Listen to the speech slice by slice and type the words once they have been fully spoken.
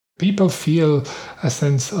People feel a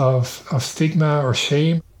sense of stigma or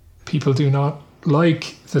shame. People do not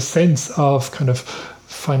like the sense of kind of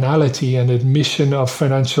finality and admission of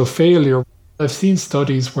financial failure. I've seen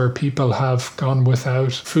studies where people have gone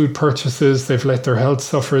without food purchases, they've let their health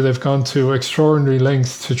suffer, they've gone to extraordinary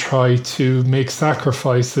lengths to try to make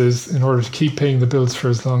sacrifices in order to keep paying the bills for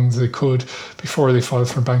as long as they could before they file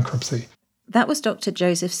for bankruptcy. That was Dr.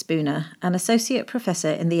 Joseph Spooner, an associate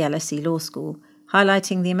professor in the LSE Law School,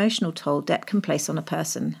 highlighting the emotional toll debt can place on a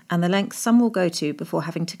person and the lengths some will go to before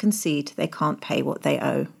having to concede they can't pay what they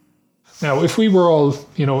owe. Now, if we were all,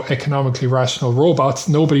 economically rational robots,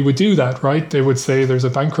 nobody would do that, right? They would say there's a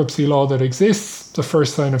bankruptcy law that exists. The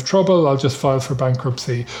first sign of trouble, I'll just file for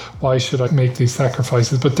bankruptcy. Why should I make these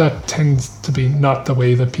sacrifices? But that tends to be not the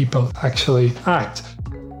way that people actually act.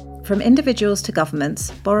 From individuals to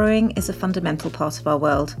governments, borrowing is a fundamental part of our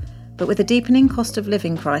world. But with a deepening cost of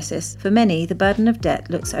living crisis, for many, the burden of debt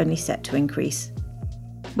looks only set to increase.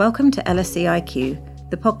 Welcome to LSE IQ,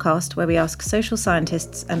 the podcast where we ask social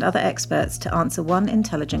scientists and other experts to answer one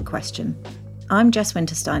intelligent question. I'm Jess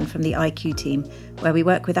Winterstein from the IQ team, where we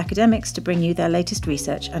work with academics to bring you their latest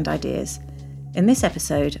research and ideas. In this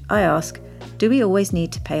episode, I ask, do we always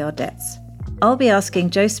need to pay our debts? I'll be asking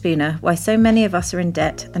Joe Spooner why so many of us are in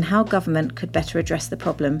debt and how government could better address the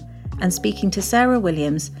problem, and speaking to Sarah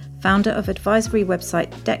Williams, founder of advisory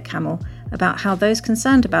website Debt Camel, about how those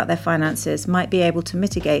concerned about their finances might be able to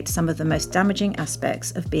mitigate some of the most damaging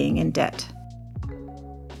aspects of being in debt.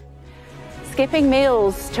 Skipping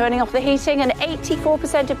meals, turning off the heating, and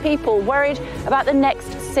 84% of people worried about the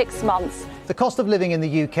next 6 months. The cost of living in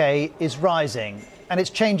the UK is rising, and it's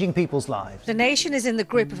changing people's lives. The nation is in the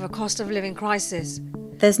grip of a cost of living crisis.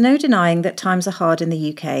 There's no denying that times are hard in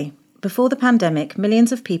the UK. Before the pandemic,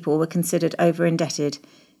 millions of people were considered over-indebted.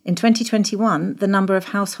 In 2021, the number of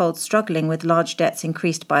households struggling with large debts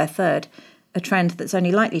increased by a third, a trend that's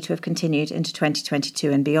only likely to have continued into 2022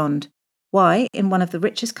 and beyond. Why, in one of the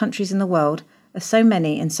richest countries in the world, are so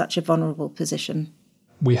many in such a vulnerable position?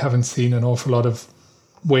 We haven't seen an awful lot of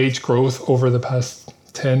wage growth over the past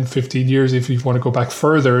 10, 15 years. If you want to go back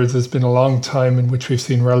further, there's been a long time in which we've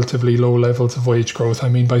seen relatively low levels of wage growth. I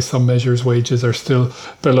mean, by some measures, wages are still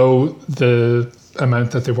below the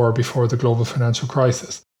amount that they were before the global financial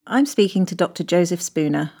crisis. I'm speaking to Dr. Joseph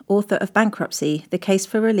Spooner, author of Bankruptcy, The Case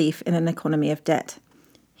for Relief in an Economy of Debt.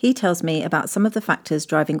 He tells me about some of the factors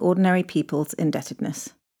driving ordinary people's indebtedness.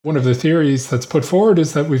 One of the theories that's put forward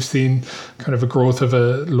is that we've seen kind of a growth of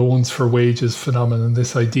a loans for wages phenomenon,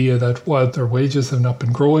 this idea that while their wages have not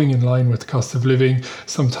been growing in line with the cost of living,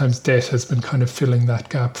 sometimes debt has been kind of filling that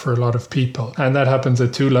gap for a lot of people. And that happens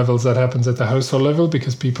at two levels. That happens at the household level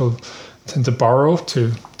because people tend to borrow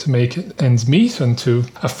to make ends meet and to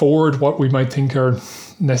afford what we might think are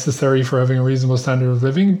necessary for having a reasonable standard of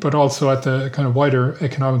living, but also at the kind of wider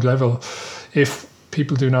economic level. If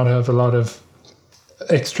people do not have a lot of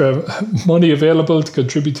extra money available to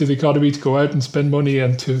contribute to the economy, to go out and spend money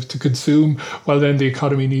and to consume, well, then the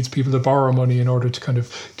economy needs people to borrow money in order to kind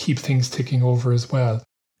of keep things ticking over as well.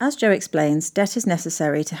 As Joe explains, debt is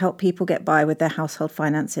necessary to help people get by with their household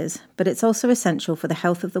finances, but it's also essential for the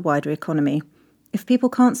health of the wider economy. If people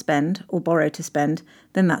can't spend or borrow to spend,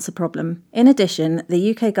 then that's a problem. In addition,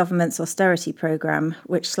 the UK government's austerity programme,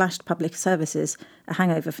 which slashed public services, a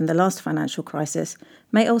hangover from the last financial crisis,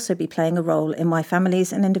 may also be playing a role in why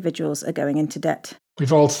families and individuals are going into debt.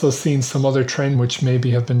 We've also seen some other trend which maybe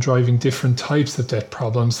have been driving different types of debt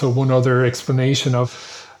problems. So one other explanation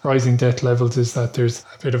of rising debt levels is that there's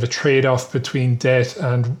a bit of a trade-off between debt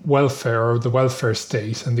and welfare, or the welfare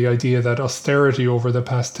state, and the idea that austerity over the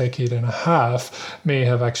past decade and a half may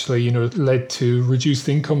have actually, led to reduced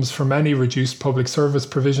incomes for many, reduced public service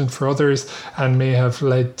provision for others, and may have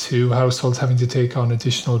led to households having to take on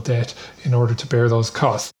additional debt in order to bear those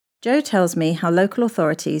costs. Joe tells me how local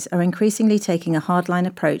authorities are increasingly taking a hardline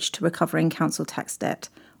approach to recovering council tax debt,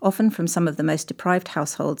 often from some of the most deprived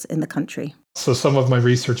households in the country. So some of my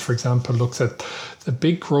research, for example, looks at the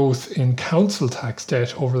big growth in council tax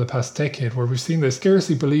debt over the past decade, where we've seen this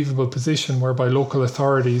scarcely believable position whereby local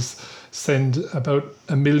authorities send about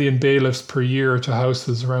 1 million bailiffs per year to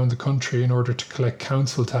houses around the country in order to collect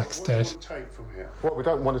council tax debt. Well, we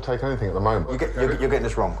don't want to take anything at the moment. You're getting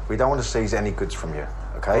this wrong. We don't want to seize any goods from you,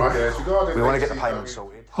 okay? Right. We want to get the payment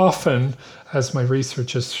sorted. Often, as my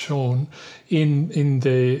research has shown, in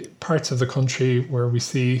the parts of the country where we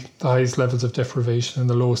see the highest levels of deprivation and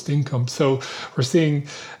the lowest income. So we're seeing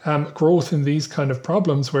growth in these kind of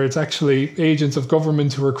problems where it's actually agents of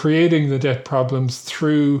government who are creating the debt problems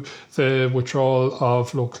through the withdrawal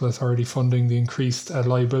of local authority funding, the increased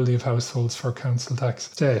liability of households for council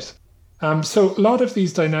tax debt. So a lot of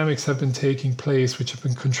these dynamics have been taking place, which have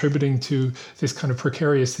been contributing to this kind of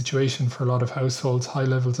precarious situation for a lot of households, high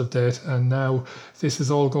levels of debt, and now this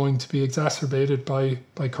is all going to be exacerbated by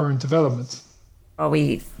current developments. Are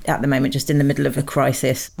we at the moment just in the middle of a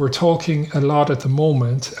crisis? We're talking a lot at the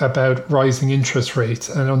moment about rising interest rates,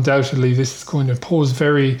 and undoubtedly this is going to pose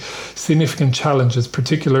very significant challenges,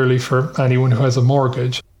 particularly for anyone who has a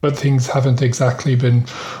mortgage. But things haven't exactly been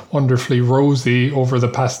wonderfully rosy over the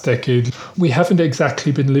past decade. We haven't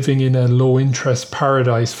exactly been living in a low interest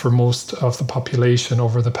paradise for most of the population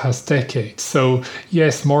over the past decade. So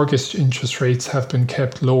yes, mortgage interest rates have been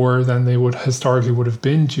kept lower than they would have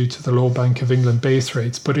been due to the low Bank of England base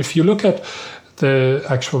rates. But if you look at the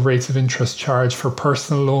actual rates of interest charged for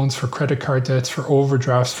personal loans, for credit card debts, for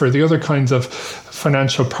overdrafts, for the other kinds of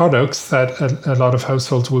financial products that a lot of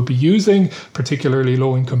households will be using, particularly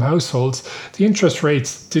low-income households, the interest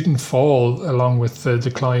rates didn't fall along with the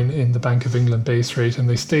decline in the Bank of England base rate, and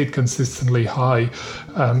they stayed consistently high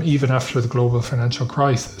even after the global financial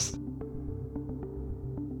crisis.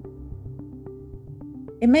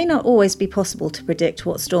 It may not always be possible to predict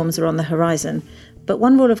what storms are on the horizon, but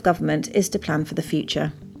one rule of government is to plan for the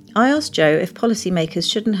future. I asked Joe if policymakers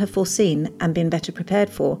shouldn't have foreseen and been better prepared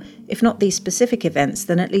for, if not these specific events,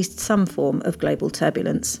 then at least some form of global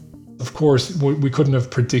turbulence. Of course, we couldn't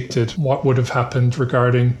have predicted what would have happened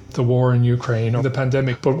regarding the war in Ukraine or the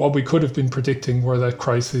pandemic, but what we could have been predicting were that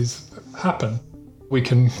crises happen. We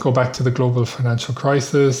can go back to the global financial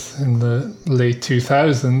crisis in the late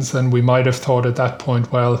 2000s, and we might have thought at that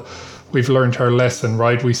point, well, we've learned our lesson,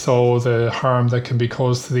 right? We saw the harm that can be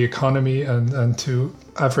caused to the economy and to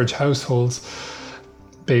average households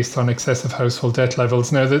based on excessive household debt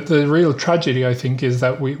levels. Now, the real tragedy, I think, is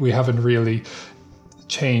that we haven't really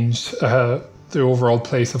changed the overall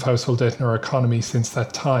place of household debt in our economy since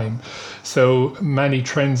that time. So many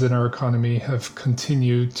trends in our economy have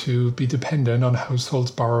continued to be dependent on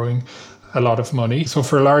households borrowing a lot of money. So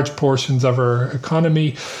for large portions of our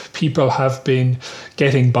economy, people have been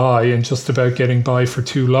getting by and just about getting by for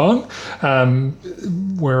too long,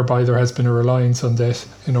 whereby there has been a reliance on debt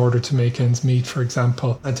in order to make ends meet, for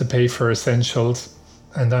example, and to pay for essentials.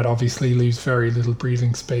 And that obviously leaves very little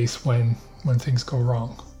breathing space when things go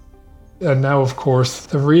wrong. And now, of course,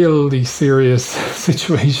 the really serious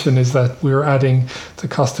situation is that we're adding the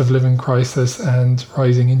cost of living crisis and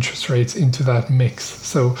rising interest rates into that mix.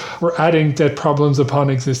 So we're adding debt problems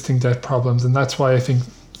upon existing debt problems. And that's why I think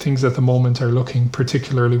things at the moment are looking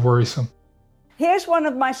particularly worrisome. Here's one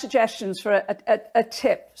of my suggestions for a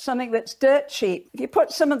tip, something that's dirt cheap. If you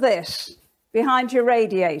put some of this behind your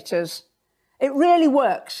radiators, it really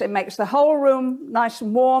works. It makes the whole room nice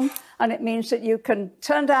and warm, and it means that you can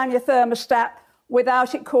turn down your thermostat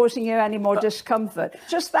without it causing you any more discomfort.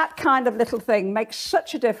 Just that kind of little thing makes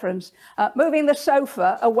such a difference. Moving the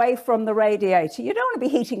sofa away from the radiator. You don't want to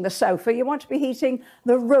be heating the sofa, you want to be heating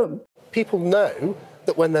the room. People know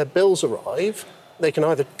that when their bills arrive, they can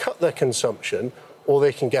either cut their consumption or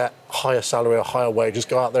they can get higher salary or higher wages,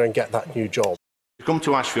 go out there and get that new job. Come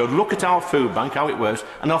to Ashfield, look at our food bank, how it works,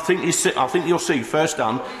 and I think you'll see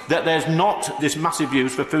firsthand that there's not this massive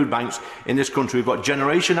use for food banks in this country. We've got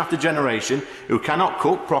generation after generation who cannot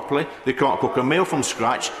cook properly, they can't cook a meal from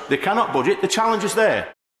scratch, they cannot budget. The challenge is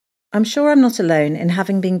there. I'm sure I'm not alone in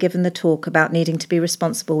having been given the talk about needing to be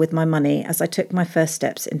responsible with my money as I took my first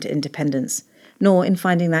steps into independence, nor in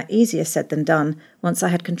finding that easier said than done once I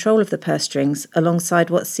had control of the purse strings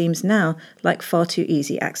alongside what seems now like far too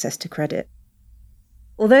easy access to credit.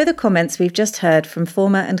 Although the comments we've just heard from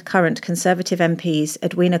former and current Conservative MPs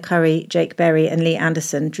Edwina Currie, Jake Berry and Lee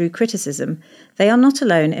Anderson drew criticism, they are not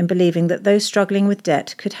alone in believing that those struggling with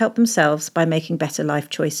debt could help themselves by making better life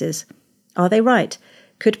choices. Are they right?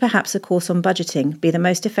 Could perhaps a course on budgeting be the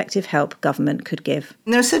most effective help government could give?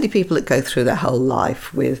 There are certainly people that go through their whole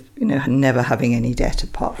life with, never having any debt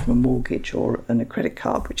apart from a mortgage or a credit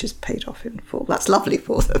card, which is paid off in full. That's lovely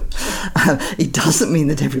for them. It doesn't mean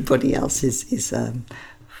that everybody else is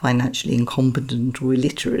financially incompetent or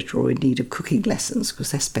illiterate or in need of cooking lessons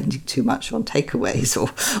because they're spending too much on takeaways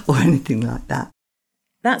or anything like that.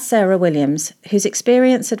 That's Sarah Williams, whose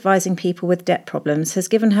experience advising people with debt problems has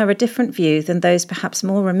given her a different view than those perhaps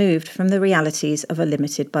more removed from the realities of a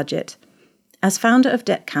limited budget. As founder of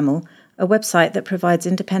Debt Camel, a website that provides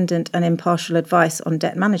independent and impartial advice on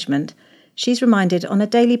debt management, she's reminded on a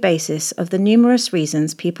daily basis of the numerous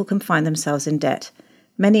reasons people can find themselves in debt,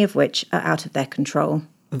 many of which are out of their control.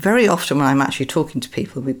 Very often when I'm actually talking to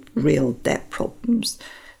people with real debt problems,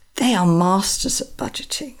 They are masters at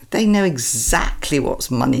budgeting. They know exactly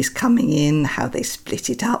what money's coming in, how they split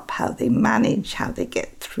it up, how they manage, how they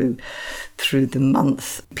get through the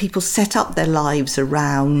month. People set up their lives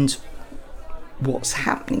around what's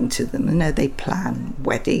happening to them. You know, they plan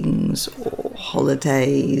weddings or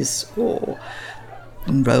holidays or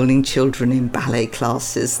enrolling children in ballet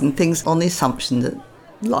classes and things on the assumption that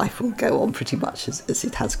life will go on pretty much as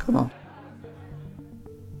it has gone on.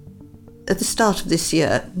 At the start of this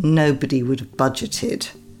year, nobody would have budgeted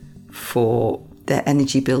for their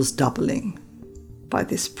energy bills doubling by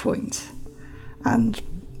this point. And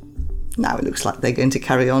now it looks like they're going to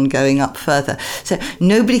carry on going up further. So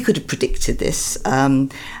nobody could have predicted this, so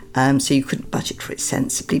you couldn't budget for it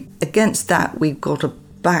sensibly. Against that, we've got a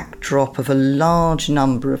backdrop of a large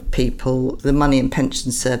number of people. The Money and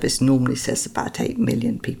Pension Service normally says about 8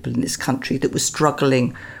 million people in this country that were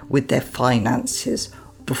struggling with their finances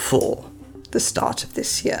before the start of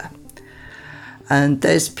this year. And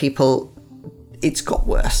those people, it's got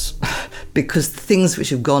worse because the things which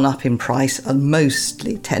have gone up in price are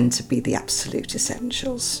mostly tend to be the absolute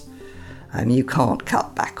essentials. You can't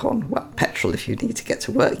cut back on, petrol if you need to get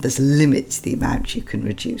to work. There's a limit to the amount you can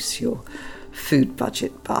reduce your food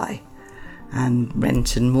budget by. And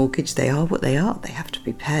rent and mortgage, they are what they are. They have to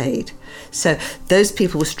be paid. So those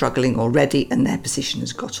people were struggling already and their position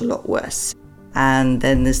has got a lot worse. And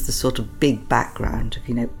then there's the sort of big background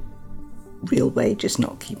of, real wages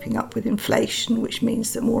not keeping up with inflation, which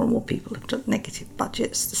means that more and more people have got negative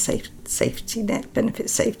budgets. The safety net, benefit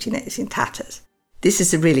safety net is in tatters. This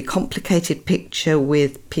is a really complicated picture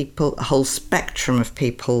with people, a whole spectrum of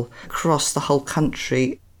people across the whole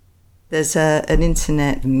country. There's an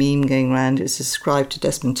internet meme going around. It's ascribed to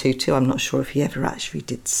Desmond Tutu. I'm not sure if he ever actually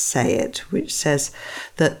did say it, which says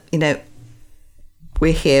that,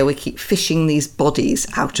 we're here, we keep fishing these bodies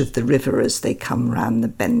out of the river as they come round the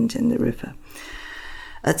bend in the river.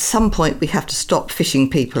 At some point, we have to stop fishing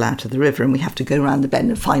people out of the river and we have to go around the bend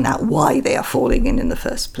and find out why they are falling in the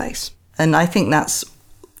first place. And I think that's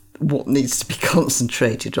what needs to be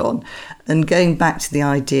concentrated on. And going back to the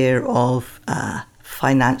idea of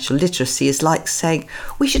financial literacy is like saying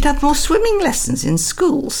we should have more swimming lessons in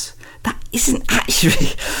schools. That isn't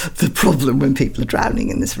actually the problem when people are drowning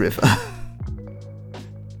in this river.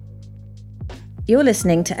 You're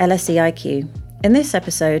listening to LSE IQ. In this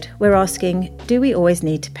episode, we're asking, do we always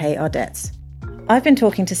need to pay our debts? I've been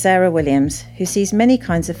talking to Sarah Williams, who sees many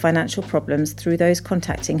kinds of financial problems through those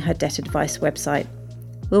contacting her debt advice website.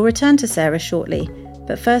 We'll return to Sarah shortly,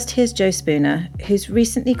 but first here's Jo Spooner, who's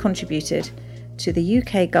recently contributed to the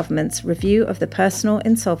UK government's review of the Personal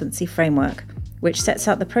Insolvency Framework, which sets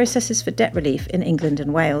out the processes for debt relief in England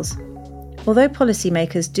and Wales. Although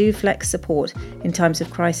policymakers do flex support in times of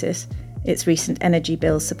crisis, its recent energy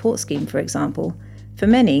bill support scheme, for example, for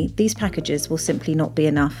many, these packages will simply not be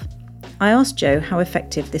enough. I asked Jo how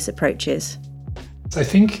effective this approach is. I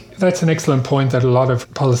think that's an excellent point that a lot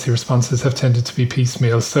of policy responses have tended to be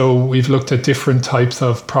piecemeal. So we've looked at different types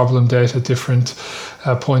of problem debt at different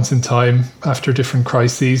points in time after different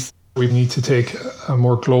crises. We need to take a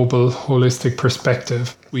more global, holistic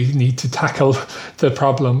perspective. We need to tackle the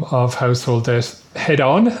problem of household debt head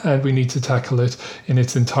on, and we need to tackle it in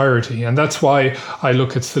its entirety. And that's why I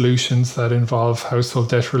look at solutions that involve household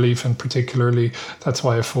debt relief, and particularly that's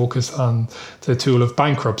why I focus on the tool of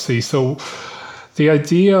bankruptcy. So the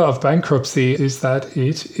idea of bankruptcy is that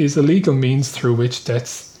it is a legal means through which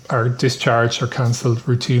debts are discharged or cancelled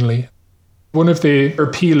routinely. One of the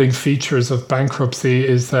appealing features of bankruptcy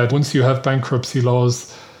is that once you have bankruptcy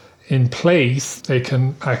laws in place, they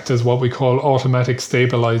can act as what we call automatic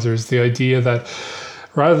stabilizers. The idea that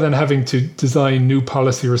rather than having to design new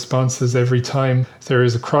policy responses every time there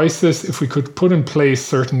is a crisis, if we could put in place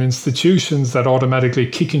certain institutions that automatically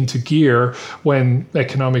kick into gear when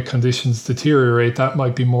economic conditions deteriorate, that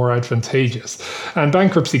might be more advantageous. And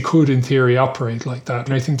bankruptcy could, in theory, operate like that.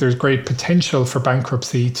 And I think there's great potential for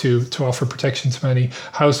bankruptcy to offer protection to many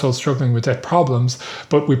households struggling with debt problems,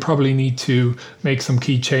 but we probably need to make some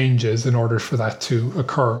key changes in order for that to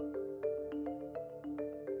occur.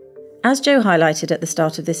 As Jo highlighted at the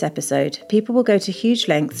start of this episode, people will go to huge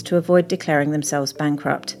lengths to avoid declaring themselves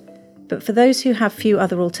bankrupt. But for those who have few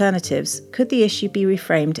other alternatives, could the issue be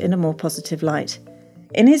reframed in a more positive light?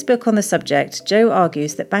 In his book on the subject, Jo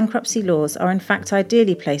argues that bankruptcy laws are in fact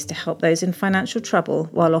ideally placed to help those in financial trouble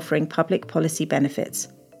while offering public policy benefits.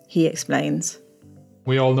 He explains.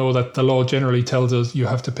 We all know that the law generally tells us you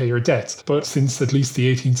have to pay your debts. But since at least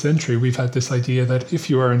the 18th century, we've had this idea that if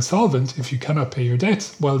you are insolvent, if you cannot pay your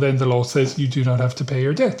debts, well, then the law says you do not have to pay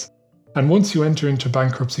your debts. And once you enter into a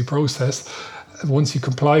bankruptcy process, once you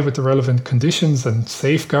comply with the relevant conditions and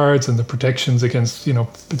safeguards and the protections against,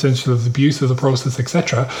 potential of abuse of the process,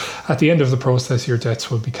 etc., at the end of the process, your debts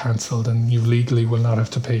will be cancelled and you legally will not have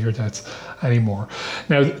to pay your debts anymore.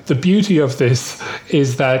 Now, the beauty of this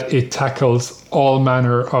is that it tackles all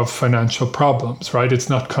manner of financial problems, right? It's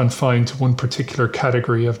not confined to one particular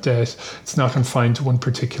category of debt. It's not confined to one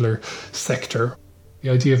particular sector. The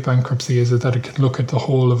idea of bankruptcy is that it can look at the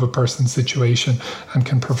whole of a person's situation and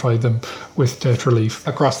can provide them with debt relief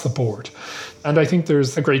across the board. And I think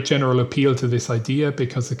there's a great general appeal to this idea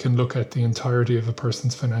because it can look at the entirety of a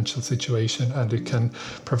person's financial situation and it can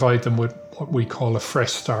provide them with what we call a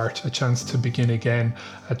fresh start, a chance to begin again,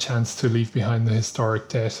 a chance to leave behind the historic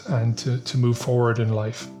debt and to move forward in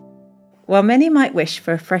life. While many might wish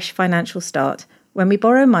for a fresh financial start, when we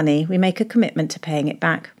borrow money, we make a commitment to paying it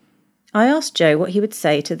back. I asked Joe what he would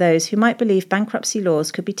say to those who might believe bankruptcy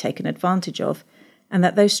laws could be taken advantage of, and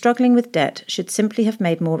that those struggling with debt should simply have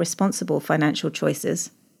made more responsible financial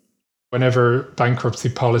choices. Whenever bankruptcy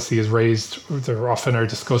policy is raised, there often are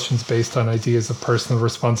discussions based on ideas of personal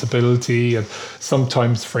responsibility and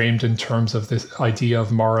sometimes framed in terms of this idea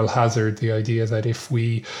of moral hazard, the idea that if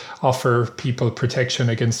we offer people protection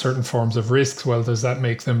against certain forms of risks, well, does that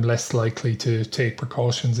make them less likely to take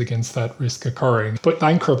precautions against that risk occurring? But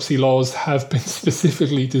bankruptcy laws have been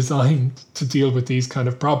specifically designed to deal with these kind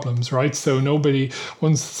of problems, right? So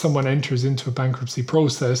once someone enters into a bankruptcy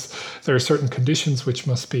process, there are certain conditions which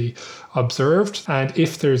must be observed, and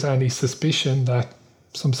if there's any suspicion that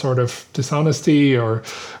some sort of dishonesty or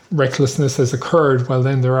recklessness has occurred, well,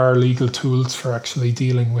 then there are legal tools for actually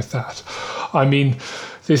dealing with that. I mean,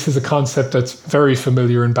 this is a concept that's very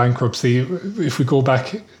familiar in bankruptcy. If we go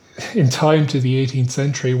back in time to the 18th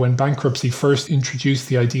century, when bankruptcy first introduced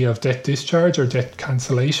the idea of debt discharge or debt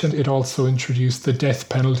cancellation, it also introduced the death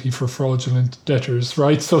penalty for fraudulent debtors,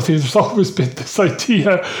 right? So there's always been this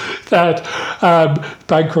idea that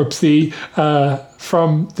bankruptcy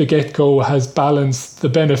from the get-go has balanced the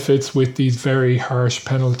benefits with these very harsh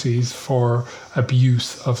penalties for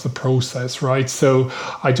abuse of the process, right? So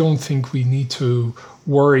I don't think we need to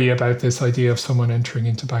worry about this idea of someone entering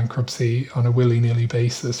into bankruptcy on a willy-nilly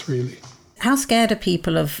basis, really. How scared are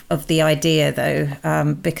people of the idea,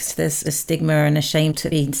 though? Because there's a stigma and a shame to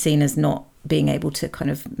being seen as not being able to kind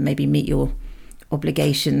of maybe meet your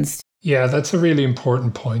obligations. Yeah, that's a really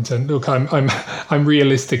important point. And look, I'm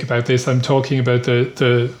realistic about this. I'm talking about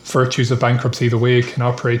the virtues of bankruptcy, the way it can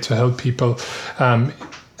operate to help people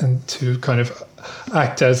and to kind of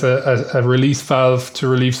act as a release valve to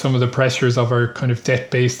relieve some of the pressures of our kind of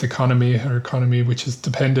debt-based economy, our economy which is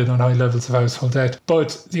dependent on high levels of household debt.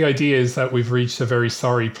 But the idea is that we've reached a very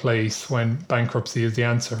sorry place when bankruptcy is the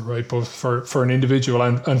answer, right? Both for an individual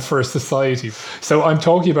and for a society. So I'm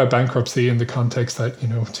talking about bankruptcy in the context that,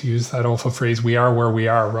 to use that awful phrase, we are where we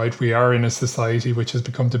are, right? We are in a society which has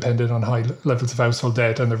become dependent on high levels of household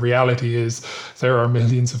debt. And the reality is there are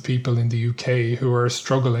millions of people in the UK who are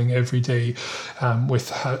struggling every day with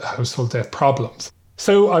household debt problems.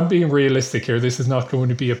 So I'm being realistic here. This is not going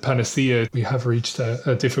to be a panacea. We have reached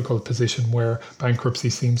a difficult position where bankruptcy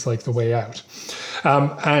seems like the way out.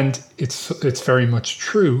 And it's very much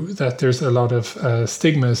true that there's a lot of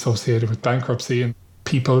stigma associated with bankruptcy, and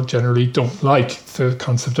people generally don't like the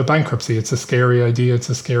concept of bankruptcy. It's a scary idea. It's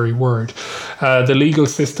a scary word. The legal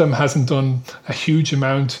system hasn't done a huge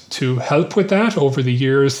amount to help with that over the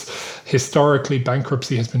years. Historically,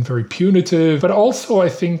 bankruptcy has been very punitive, but also I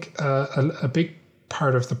think a big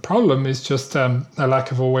part of the problem is just a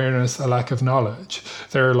lack of awareness, a lack of knowledge.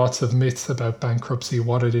 There are lots of myths about bankruptcy,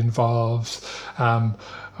 what it involves,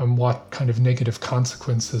 and what kind of negative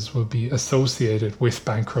consequences will be associated with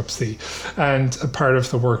bankruptcy. And a part of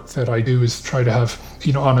the work that I do is try to have,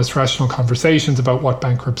 honest, rational conversations about what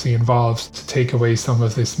bankruptcy involves to take away some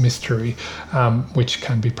of this mystery, which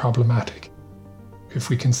can be problematic. If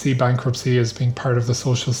we can see bankruptcy as being part of the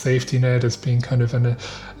social safety net, as being kind of an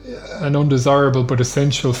undesirable but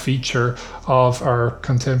essential feature of our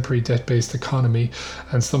contemporary debt-based economy,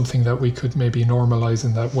 and something that we could maybe normalize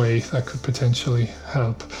in that way, that could potentially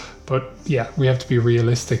help. But yeah, we have to be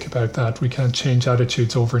realistic about that. We can't change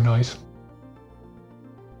attitudes overnight.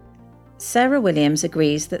 Sarah Williams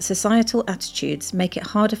agrees that societal attitudes make it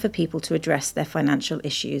harder for people to address their financial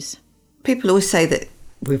issues. People always say that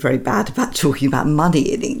we're very bad about talking about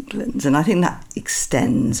money in England, and I think that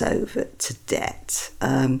extends over to debt.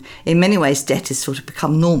 In many ways, debt has sort of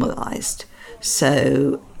become normalised.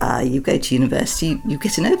 So you go to university, you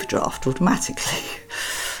get an overdraft automatically.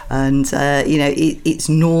 And, it's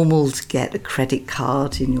normal to get a credit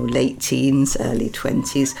card in your late teens, early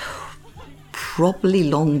 20s, probably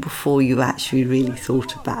long before you actually really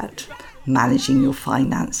thought about managing your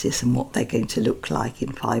finances and what they're going to look like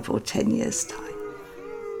in 5 or 10 years' time.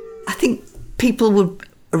 I think people would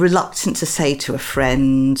are reluctant to say to a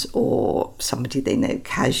friend or somebody they know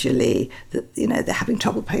casually that, you know, they're having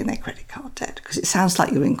trouble paying their credit card debt because it sounds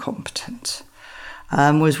like you're incompetent.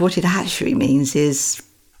 Whereas what it actually means is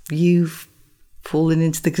you've fallen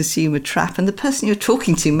into the consumer trap, and the person you're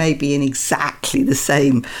talking to may be in exactly the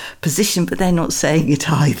same position, but they're not saying it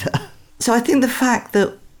either. So I think the fact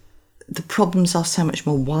that the problems are so much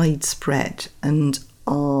more widespread and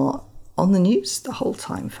are on the news the whole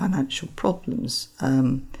time, financial problems,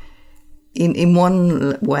 in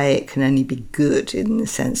one way it can only be good in the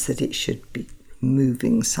sense that it should be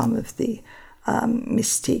removing some of the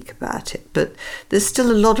mystique about it. But there's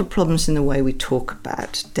still a lot of problems in the way we talk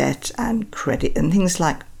about debt and credit and things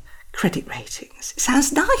like credit ratings. It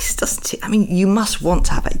sounds nice, doesn't it? I mean, you must want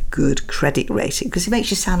to have a good credit rating because it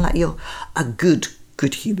makes you sound like you're a good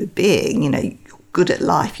human being. You know, you're good at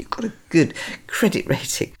life, you've got a good credit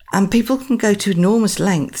rating. And people can go to enormous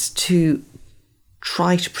lengths to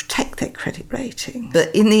try to protect their credit rating.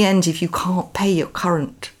 But in the end, if you can't pay your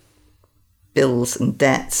current bills and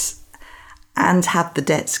debts and have the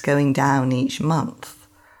debts going down each month,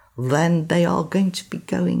 then they are going to be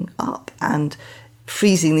going up. And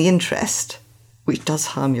freezing the interest, which does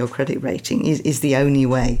harm your credit rating, is the only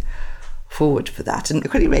way forward for that. And the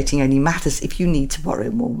credit rating only matters if you need to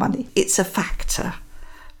borrow more money. It's a factor,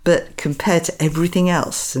 but compared to everything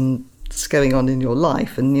else and that's going on in your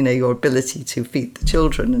life and, you know, your ability to feed the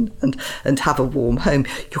children and have a warm home,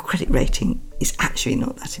 your credit rating is actually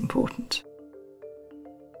not that important.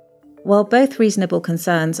 While both reasonable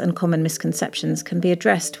concerns and common misconceptions can be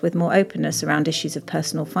addressed with more openness around issues of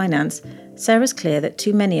personal finance, Sarah's clear that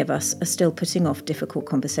too many of us are still putting off difficult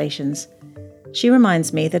conversations. She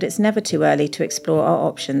reminds me that it's never too early to explore our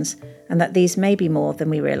options and that these may be more than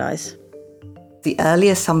we realise. The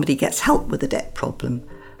earlier somebody gets help with a debt problem,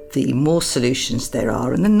 the more solutions there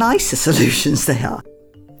are and the nicer solutions they are.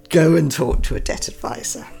 Go and talk to a debt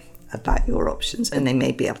advisor about your options, and they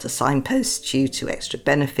may be able to signpost you to extra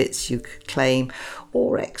benefits you could claim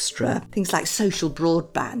or extra things like social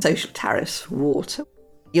broadband, social tariffs for water.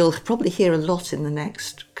 You'll probably hear a lot in the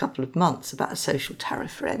next couple of months about a social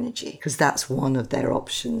tariff for energy, because that's one of their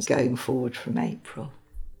options going forward from April.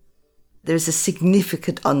 There is a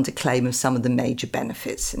significant underclaim of some of the major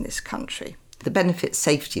benefits in this country. The benefit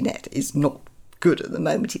safety net is not good at the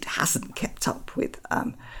moment. It hasn't kept up with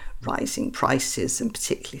rising prices and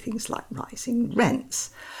particularly things like rising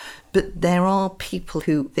rents. But there are people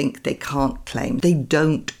who think they can't claim. They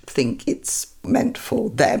don't think it's meant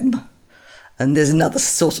for them. And there's another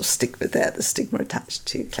sort of stigma there, the stigma attached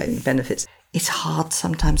to claiming benefits. It's hard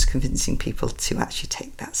sometimes convincing people to actually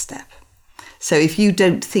take that step. So if you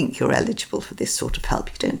don't think you're eligible for this sort of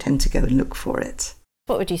help, you don't tend to go and look for it.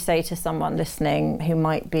 What would you say to someone listening who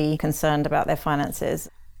might be concerned about their finances?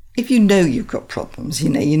 If you know you've got problems, you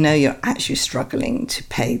know you're actually struggling to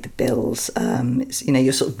pay the bills,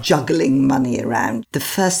 you're sort of juggling money around, the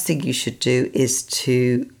first thing you should do is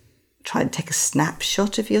to try and take a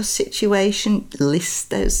snapshot of your situation, list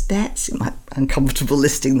those debts. You might be uncomfortable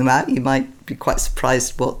listing them out. You might be quite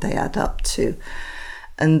surprised what they add up to.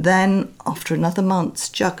 And then after another month's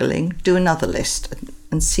juggling, do another list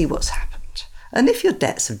and see what's happened. And if your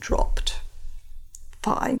debts have dropped,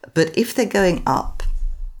 fine. But if they're going up,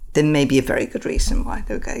 there may be a very good reason why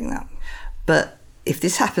they're going up. But if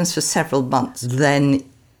this happens for several months, then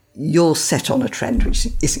you're set on a trend which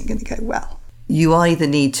isn't going to go well. You either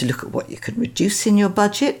need to look at what you can reduce in your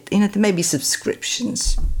budget. There may be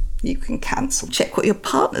subscriptions you can cancel. Check what your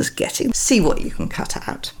partner's getting. See what you can cut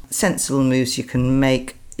out. Sensible moves you can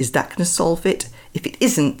make. Is that going to solve it? If it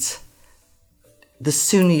isn't, the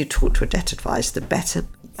sooner you talk to a debt advisor, the better.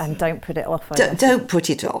 And don't put it off. Don't put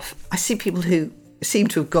it off. I see people who seem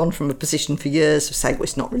to have gone from a position for years of saying, well,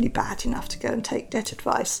 it's not really bad enough to go and take debt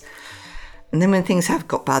advice. And then when things have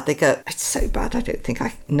got bad, they go, it's so bad, I don't think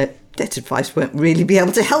debt advice won't really be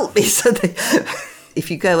able to help me. So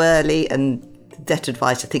if you go early and the debt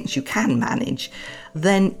advisor thinks you can manage,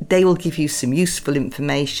 then they will give you some useful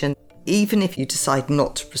information. Even if you decide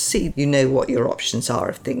not to proceed, you know what your options are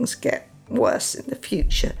if things get worse in the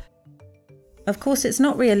future. Of course, it's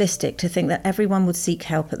not realistic to think that everyone would seek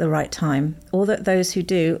help at the right time, or that those who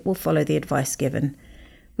do will follow the advice given.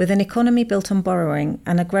 With an economy built on borrowing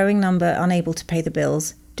and a growing number unable to pay the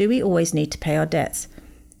bills, do we always need to pay our debts?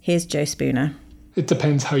 Here's Joe Spooner. It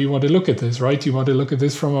depends how you want to look at this, right? Do you want to look at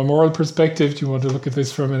this from a moral perspective? Do you want to look at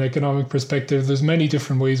this from an economic perspective? There's many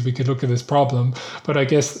different ways we could look at this problem, but I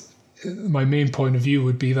guess my main point of view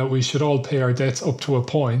would be that we should all pay our debts up to a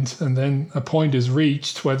point, and then a point is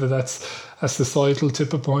reached, whether that's a societal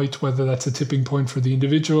tipping point, whether that's a tipping point for the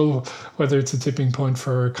individual, whether it's a tipping point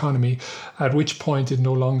for our economy, at which point it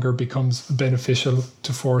no longer becomes beneficial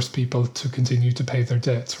to force people to continue to pay their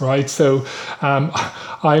debts, right? So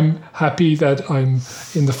I'm happy that I'm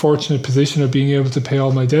in the fortunate position of being able to pay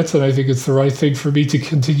all my debts, and I think it's the right thing for me to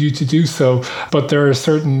continue to do so. But there are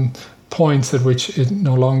certain points at which it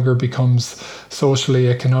no longer becomes socially,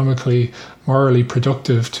 economically, morally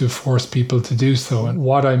productive to force people to do so. And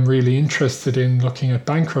what I'm really interested in looking at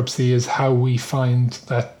bankruptcy is how we find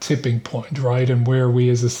that tipping point, right? And where we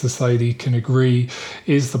as a society can agree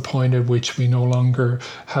is the point at which we no longer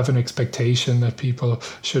have an expectation that people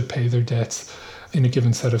should pay their debts in a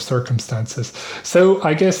given set of circumstances. So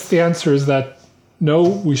I guess the answer is that no,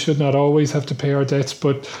 we should not always have to pay our debts,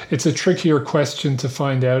 but it's a trickier question to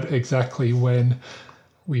find out exactly when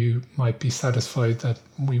we might be satisfied that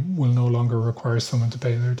we will no longer require someone to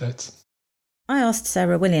pay their debts. I asked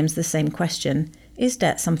Sarah Williams the same question. Is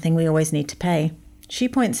debt something we always need to pay? She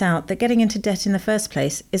points out that getting into debt in the first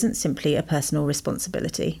place isn't simply a personal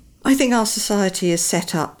responsibility. I think our society is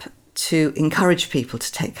set up to encourage people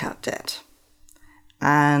to take out debt.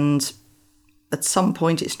 And at some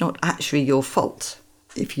point, it's not actually your fault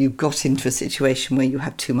if you got into a situation where you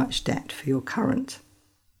have too much debt for your current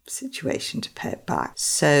situation to pay it back.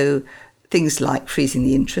 So things like freezing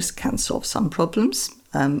the interest can solve some problems.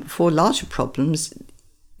 For larger problems,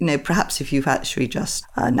 perhaps if you've actually just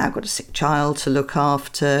now got a sick child to look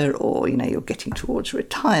after, or, you're getting towards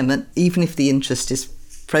retirement, even if the interest is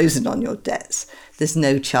frozen on your debts, there's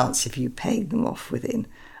no chance of you paying them off within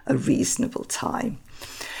a reasonable time.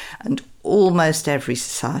 And almost every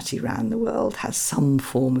society around the world has some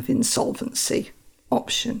form of insolvency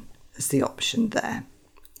option as the option there.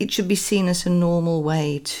 It should be seen as a normal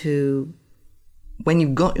way to, when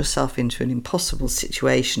you've got yourself into an impossible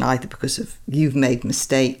situation, either because of you've made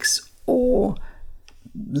mistakes or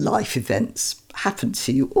life events happen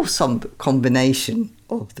to you, or some combination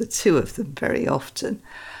of the two of them very often,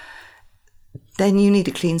 then you need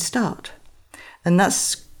a clean start. And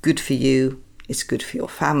that's good for you. It's good for your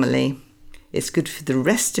family. It's good for the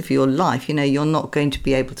rest of your life. You're not going to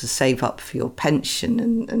be able to save up for your pension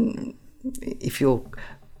and if you're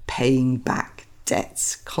paying back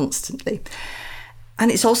debts constantly.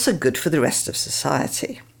 And it's also good for the rest of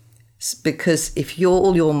society, because if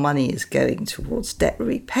all your money is going towards debt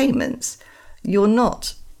repayments, you're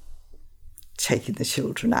not taking the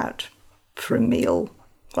children out for a meal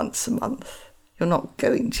once a month. You're not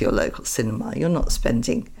going to your local cinema. You're not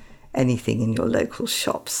spending anything in your local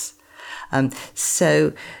shops.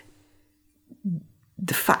 So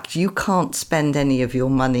the fact you can't spend any of your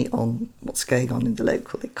money on what's going on in the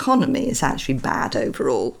local economy is actually bad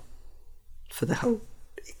overall for the whole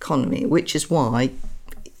economy, which is why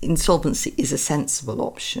insolvency is a sensible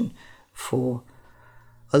option for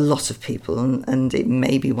a lot of people, and it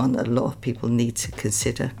may be one that a lot of people need to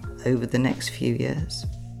consider over the next few years.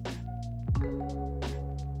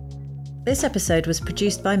 This episode was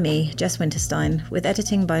produced by me, Jess Winterstein, with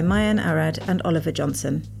editing by Mayan Arad and Oliver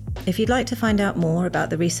Johnson. If you'd like to find out more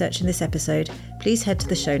about the research in this episode, please head to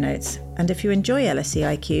the show notes. And if you enjoy LSE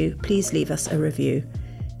IQ, please leave us a review.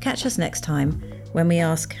 Catch us next time when we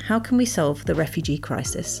ask, how can we solve the refugee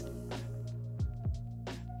crisis?